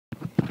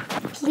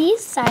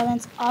Please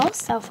silence all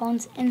cell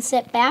phones and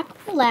sit back,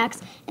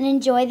 relax, and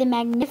enjoy the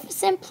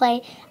magnificent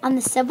play on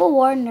the Civil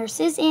War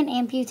nurses and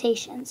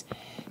amputations.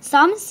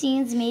 Some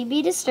scenes may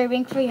be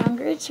disturbing for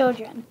younger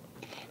children.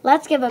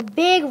 Let's give a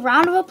big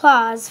round of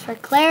applause for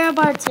Clara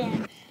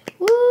Barton.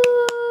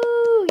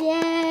 Woo!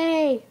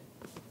 Yay!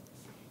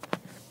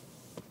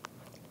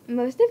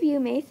 Most of you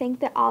may think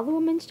that all the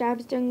women's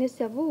jobs during the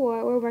Civil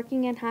War were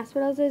working in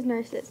hospitals as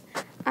nurses.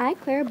 I,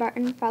 Clara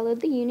Barton, followed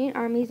the Union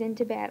armies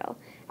into battle.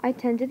 I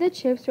tended the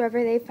troops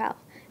wherever they fell.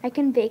 I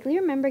can vaguely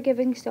remember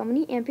giving so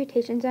many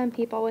amputations on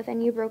people with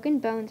any broken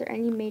bones or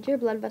any major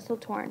blood vessel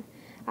torn.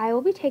 I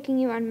will be taking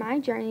you on my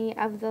journey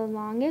of the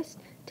longest,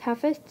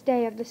 toughest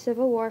day of the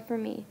Civil War for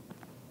me.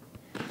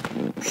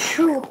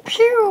 Pew,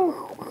 pew,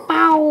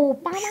 bow,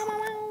 bow, bow,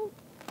 bow.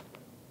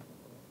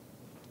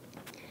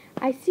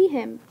 I see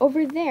him,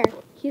 over there.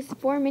 He has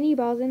 4 mini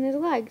balls in his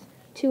legs,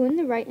 2 in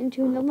the right and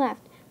 2 in the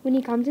left. When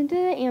he comes into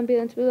the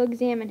ambulance, we will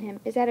examine him.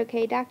 Is that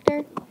okay,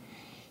 doctor?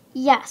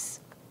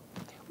 Yes.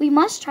 We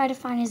must try to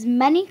find as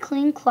many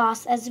clean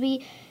cloths as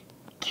we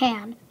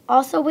can,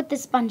 also with the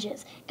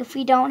sponges. If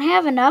we don't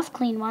have enough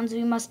clean ones,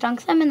 we must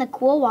dunk them in the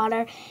cool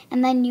water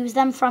and then use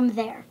them from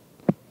there.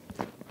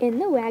 In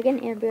the wagon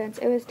ambulance,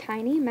 it was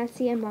tiny,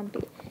 messy, and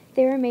lumpy.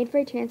 They were made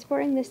for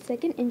transporting the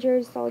sick and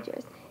injured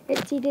soldiers.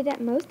 It seated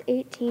at most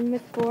 18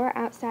 with 4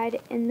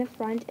 outside in the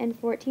front and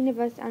 14 of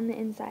us on the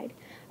inside.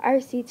 Our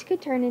seats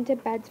could turn into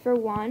beds for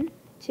 1,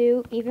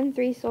 2, even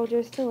 3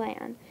 soldiers to lay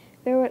on.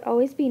 There would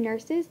always be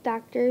nurses,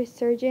 doctors,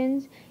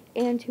 surgeons,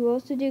 and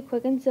tools to do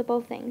quick and simple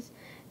things.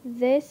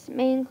 This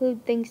may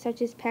include things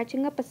such as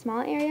patching up a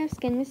small area of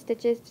skin with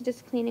stitches to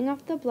just cleaning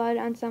off the blood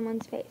on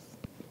someone's face.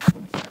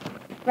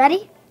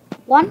 Ready?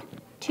 1,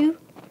 2,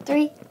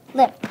 3,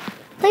 lift.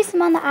 Place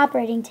him on the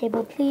operating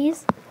table,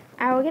 please.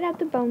 I will get out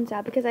the bone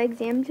saw because I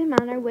examined him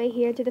on our way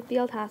here to the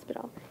field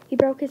hospital. He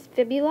broke his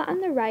fibula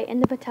on the right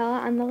and the patella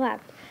on the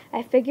left.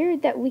 I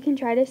figured that we can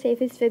try to save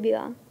his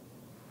fibula.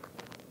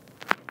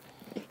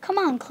 Come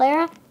on,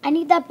 Clara. I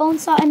need that bone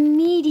saw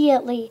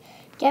immediately.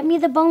 Get me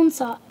the bone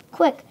saw.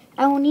 Quick,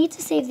 I will need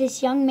to save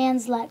this young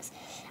man's legs.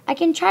 I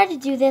can try to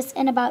do this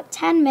in about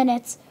 10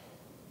 minutes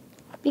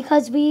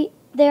because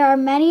there are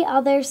many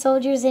other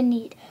soldiers in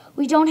need.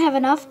 We don't have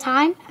enough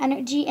time,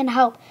 energy, and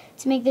help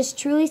to make this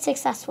truly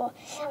successful.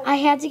 I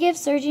had to give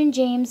Surgeon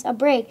James a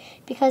break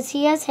because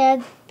he has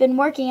been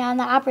working on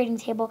the operating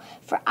table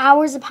for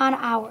hours upon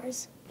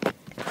hours.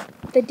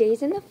 The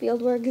days in the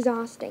field were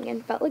exhausting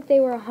and felt like they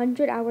were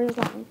 100 hours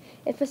long.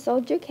 If a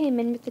soldier came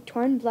in with a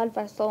torn blood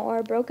vessel or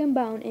a broken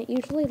bone, it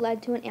usually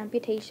led to an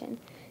amputation.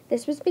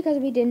 This was because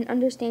we didn't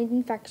understand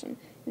infection.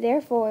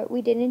 Therefore,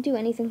 we didn't do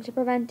anything to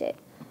prevent it.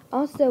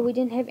 Also, we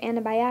didn't have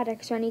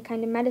antibiotics or any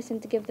kind of medicine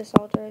to give the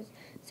soldiers,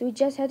 so we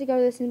just had to go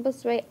the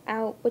simplest way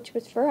out, which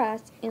was, for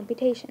us,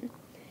 amputation.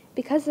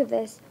 Because of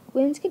this,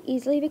 wounds could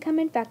easily become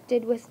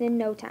infected within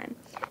no time.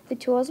 The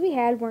tools we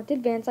had weren't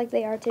advanced like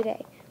they are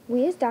today.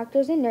 We as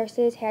doctors and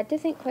nurses had to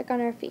think quick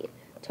on our feet.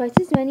 Twice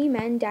as many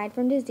men died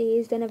from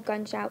disease than of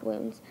gunshot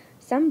wounds.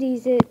 Some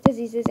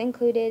diseases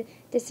included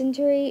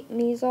dysentery,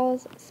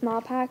 measles,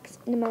 smallpox,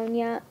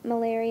 pneumonia,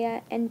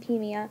 malaria, and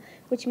pemia,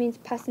 which means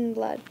pus in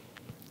blood.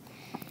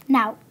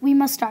 Now, we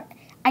must start.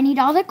 I need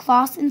all the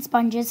cloths and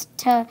sponges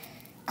to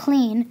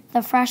clean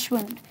the fresh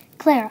wound.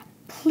 Clara,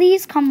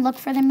 please come look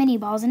for the mini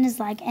balls in his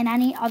leg and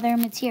any other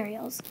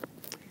materials.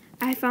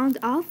 I found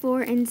all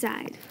 4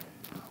 inside.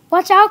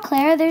 Watch out,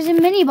 Clara. There's a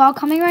mini ball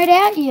coming right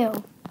at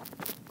you.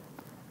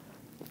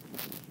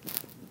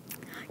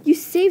 You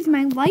saved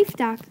my life,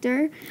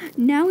 doctor.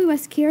 Now we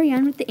must carry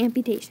on with the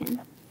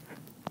amputation.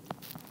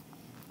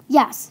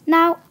 Yes.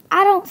 Now,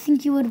 I don't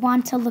think you would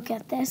want to look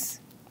at this.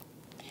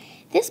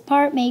 This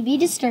part may be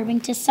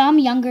disturbing to some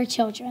younger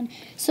children,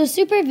 so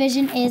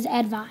supervision is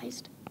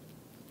advised.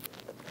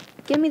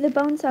 Give me the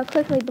bone saw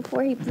quickly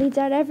before he bleeds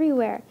out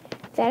everywhere.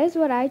 That is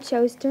what I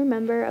chose to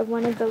remember of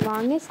one of the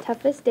longest,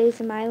 toughest days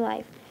of my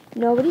life.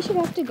 Nobody should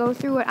have to go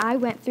through what I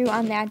went through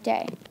on that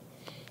day.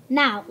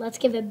 Now, let's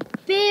give a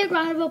big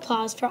round of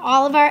applause for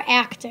all of our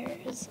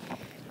actors.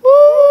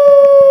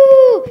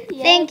 Woo!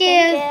 Thank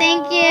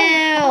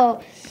you.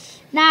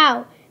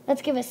 Now,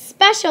 let's give a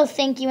special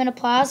thank you and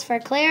applause for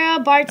Clara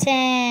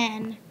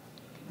Barton.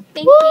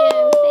 Thank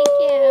you.